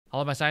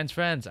Hello my science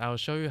friends, I will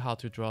show you how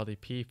to draw the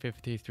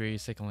p53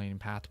 signaling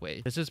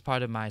pathway. This is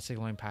part of my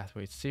signaling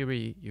pathway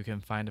series. You can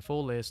find the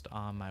full list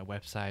on my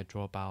website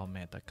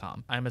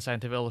DrawBioMed.com. I'm a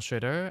scientific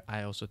illustrator.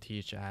 I also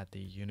teach at the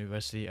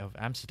University of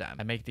Amsterdam.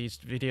 I make these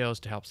videos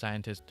to help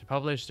scientists to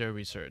publish their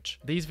research.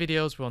 These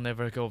videos will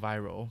never go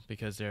viral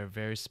because they're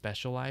very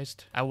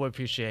specialized. I would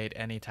appreciate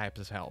any types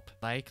of help.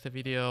 Like the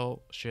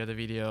video, share the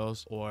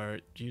videos,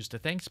 or use the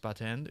thanks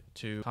button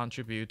to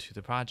contribute to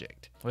the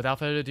project. Without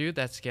further ado,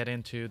 let's get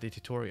into the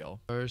tutorial.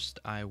 First,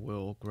 I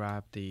will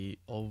grab the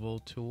oval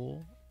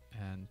tool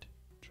and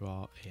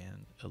draw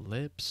an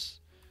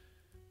ellipse.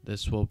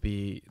 This will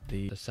be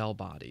the cell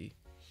body.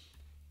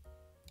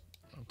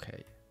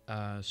 Okay,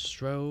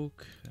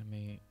 stroke,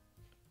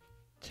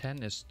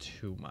 10 is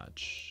too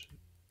much.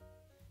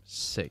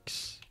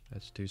 6,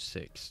 let's do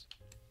 6.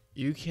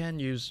 You can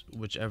use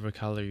whichever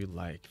color you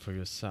like for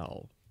your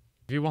cell.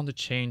 If you want to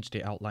change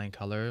the outline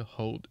color,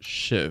 hold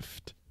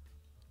Shift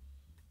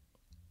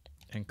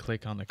and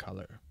click on the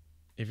color.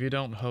 If you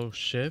don't hold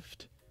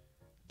Shift,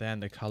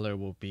 then the color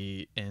will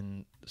be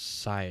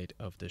inside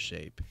of the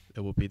shape.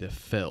 It will be the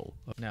fill.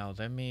 Now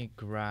let me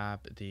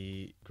grab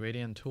the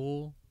gradient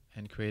tool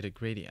and create a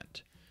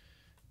gradient.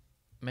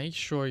 Make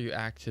sure you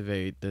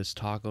activate this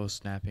toggle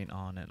snapping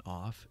on and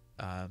off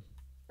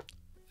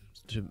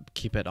to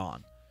keep it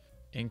on.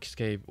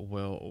 Inkscape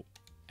will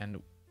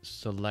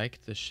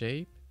select the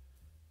shape,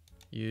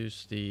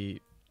 use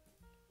the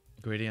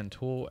gradient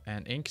tool,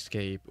 and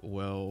Inkscape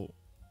will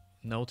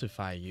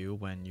notify you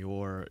when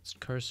your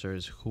cursor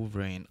is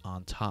hovering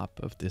on top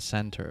of the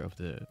center of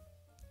the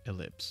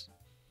ellipse.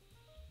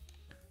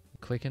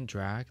 Click and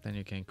drag, then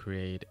you can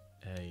create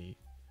a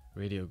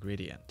radial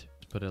gradient.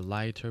 Put a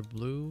lighter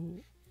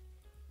blue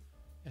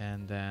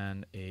and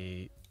then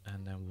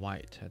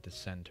white at the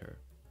center.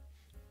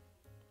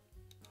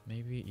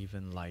 Maybe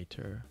even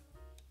lighter.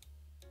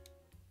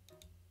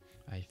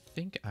 I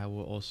think I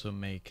will also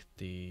make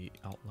the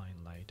outline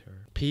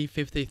lighter.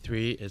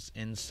 P53 is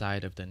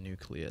inside of the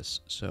nucleus,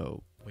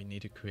 so we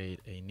need to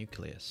create a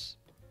nucleus.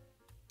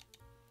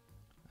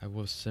 I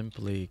will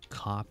simply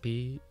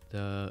copy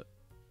the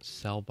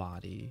cell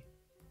body,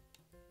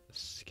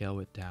 scale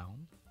it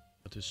down.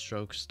 Go to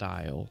stroke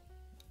style,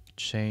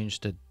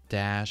 change the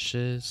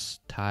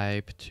dashes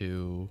type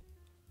to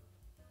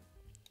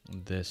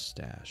this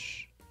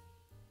dash,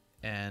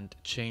 and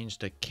change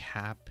the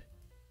cap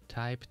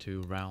type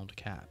to round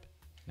cap.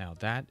 Now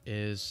that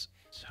is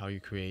how you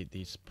create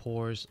these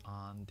pores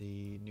on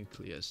the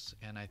nucleus,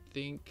 and I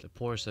think the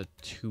pores are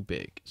too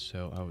big,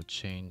 so I would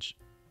change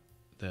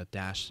the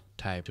dash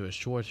type to a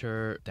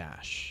shorter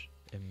dash,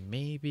 and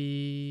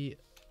maybe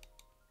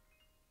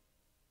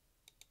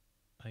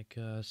like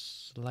a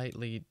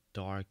slightly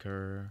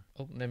darker.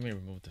 Oh, let me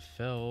remove the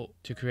fill.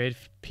 To create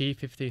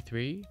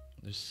P53,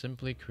 just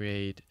simply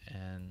create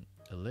an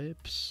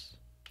ellipse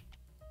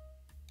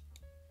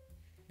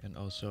and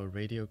also a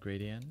radial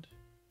gradient.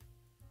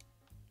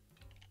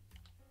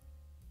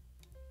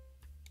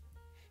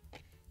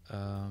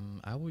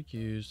 I would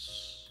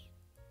use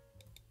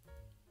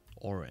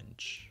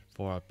orange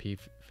for our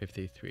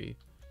P53,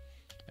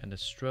 and the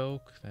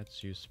stroke,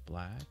 let's use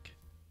black,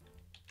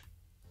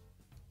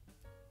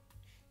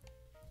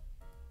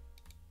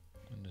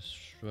 and the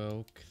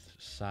stroke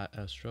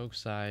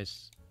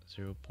size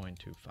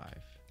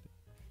 0.25.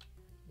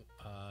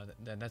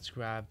 Then let's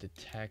grab the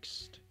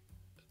text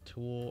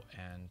tool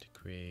and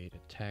create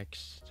a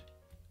text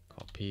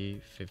called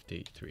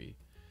P53.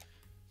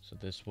 So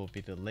this will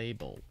be the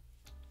label.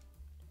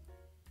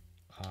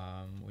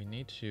 We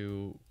need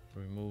to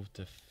remove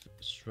the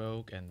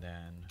stroke and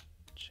then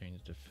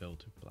change the fill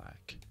to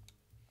black.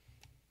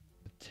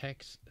 The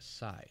text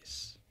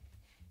size.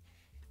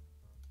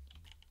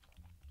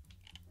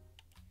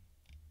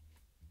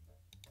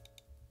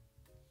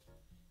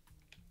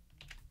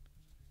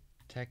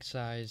 Text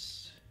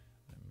size,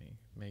 let me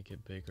make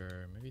it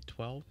bigger, maybe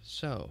 12.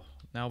 So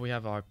now we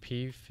have our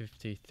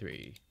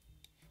P53.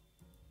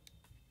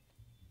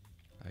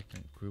 I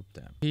can group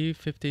them.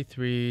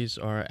 P53s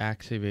are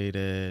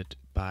activated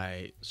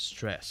by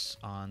stress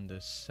on the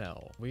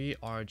cell. We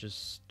are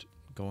just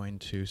going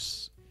to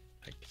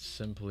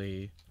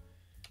simply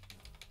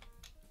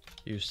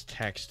use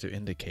text to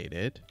indicate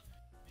it.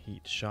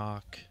 Heat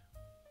shock,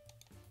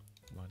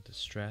 want the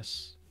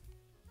stress.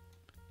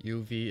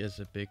 UV is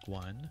a big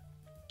one.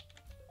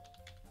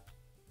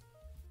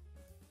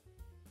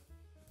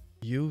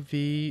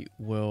 UV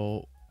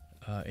will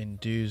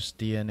induce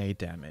DNA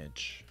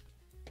damage.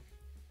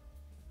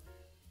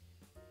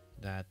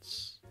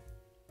 That's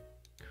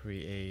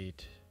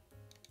create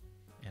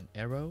an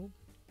arrow,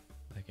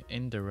 like an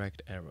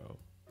indirect arrow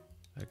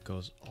that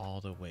goes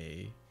all the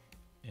way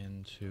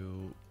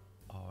into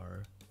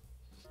our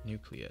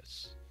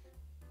nucleus.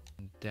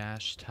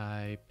 Dash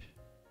type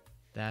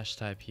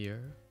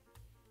here.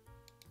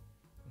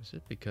 Is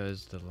it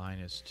because the line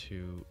is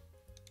too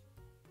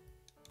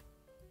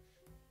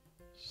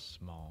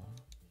small?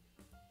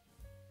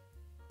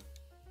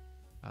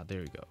 Ah,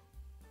 there we go.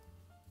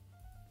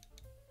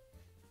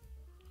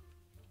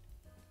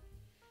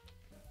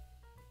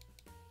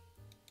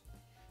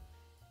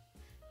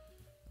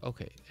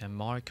 Okay, and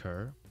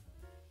marker.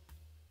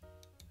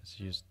 Let's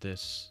use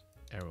this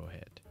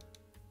arrowhead.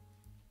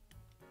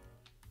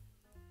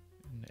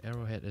 And the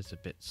arrowhead is a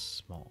bit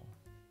small.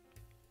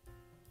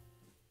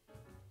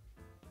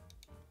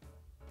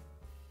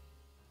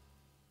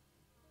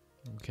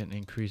 We can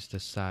increase the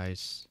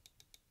size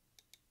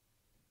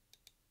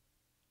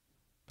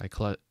by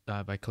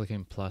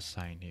clicking plus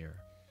sign here.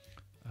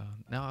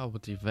 Now I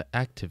would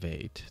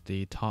activate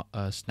the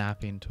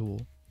snapping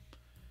tool,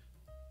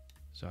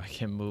 so I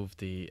can move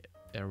the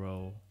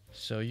arrow.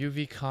 So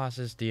UV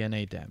causes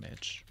DNA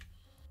damage.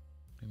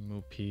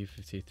 Remove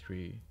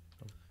p53,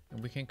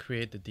 and we can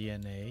create the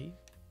DNA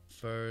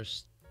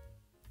first.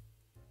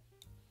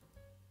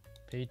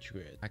 Page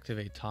grid.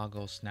 Activate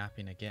toggle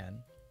snapping again,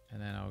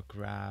 and then I'll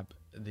grab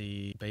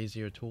the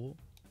Bezier tool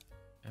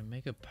and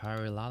make a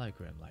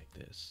parallelogram like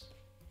this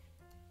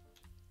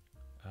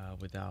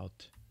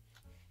without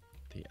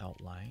the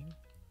outline.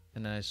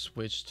 And then I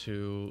switch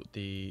to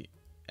the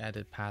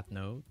edit path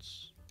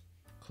nodes,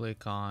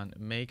 click on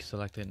make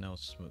selected node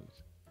smooth.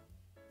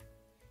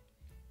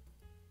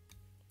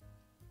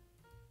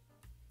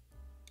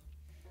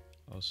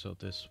 Also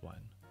this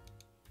one.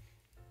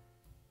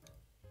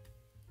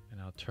 And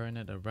I'll turn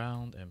it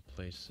around and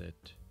place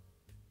it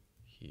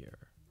here.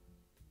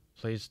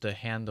 Place the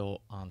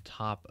handle on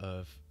top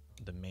of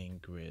the main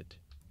grid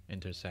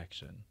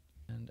intersection.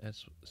 And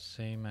as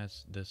same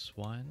as this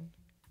one.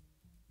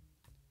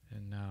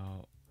 And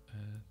now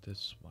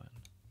this one.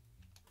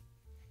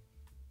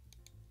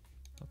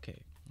 Okay,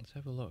 let's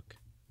have a look.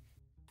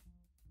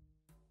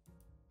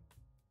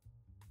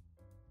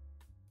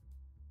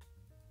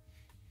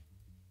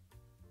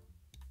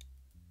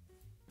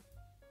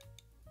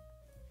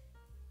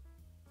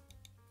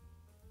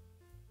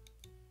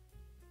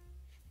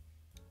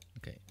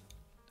 Okay,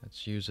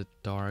 let's use a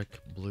dark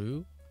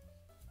blue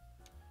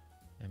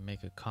and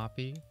make a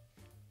copy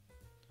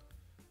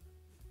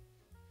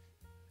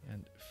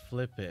and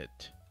flip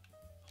it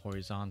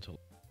horizontal,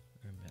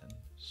 and then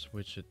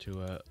switch it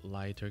to a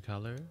lighter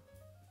color,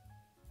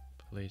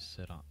 place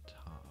it on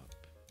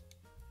top.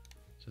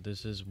 So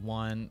this is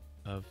one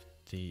of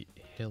the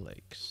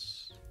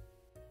helix.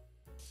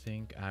 I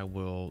think I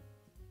will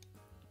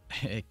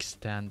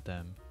extend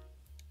them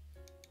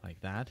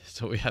like that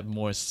so we have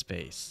more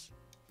space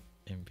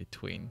in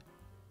between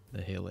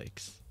the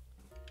helix.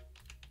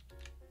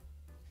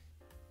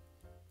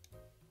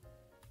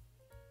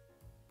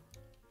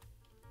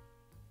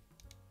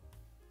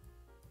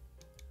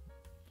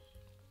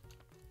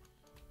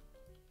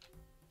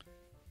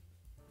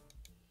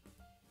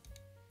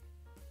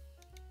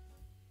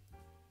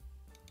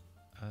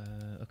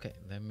 Okay,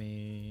 let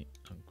me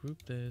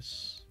ungroup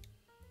this,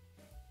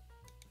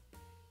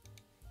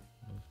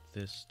 move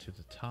this to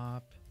the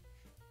top,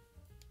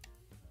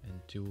 and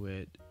do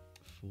it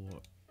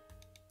for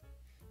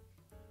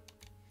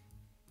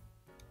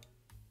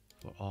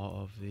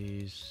all of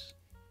these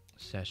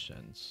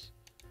sessions.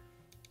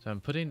 So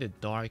I'm putting the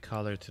dark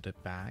color to the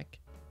back,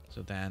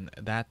 so then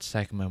that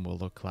segment will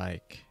look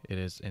like it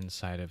is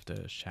inside of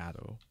the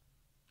shadow.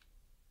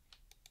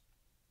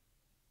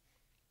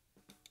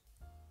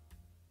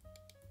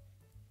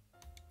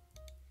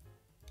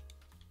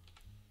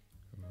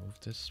 Remove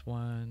this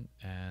one,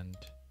 and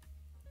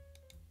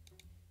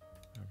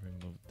I'll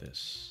remove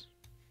this.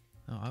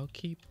 No, I'll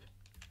keep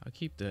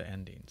the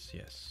endings.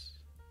 Yes,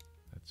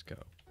 let's go.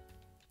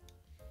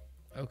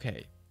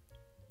 Okay,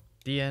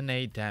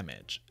 DNA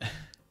damage.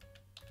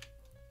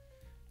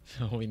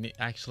 So we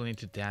actually need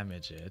to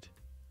damage it.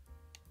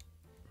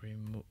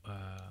 Remove,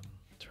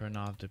 turn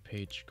off the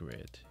page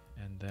grid,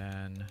 and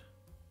then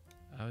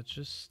I'll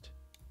just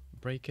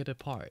break it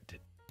apart.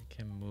 I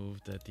can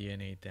move the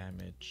DNA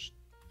damage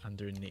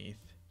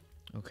underneath.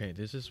 Okay,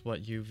 this is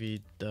what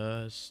UV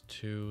does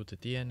to the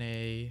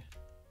DNA,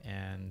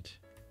 and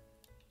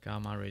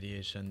gamma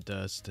radiation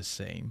does the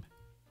same.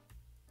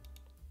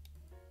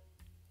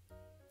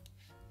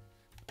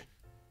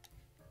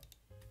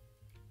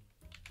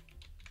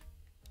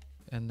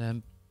 And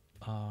then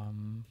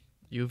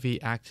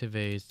UV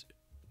activates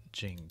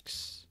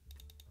Jinx.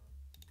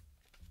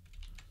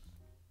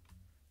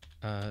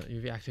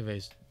 UV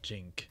activates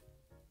Jink.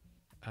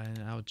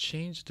 And I'll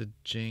change the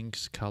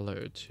Jinx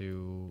color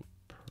to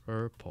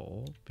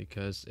purple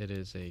because it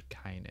is a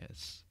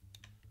kindness.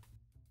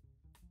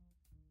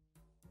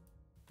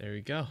 There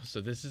we go.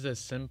 So this is a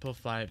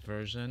simplified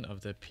version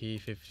of the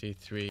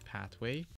p53 pathway.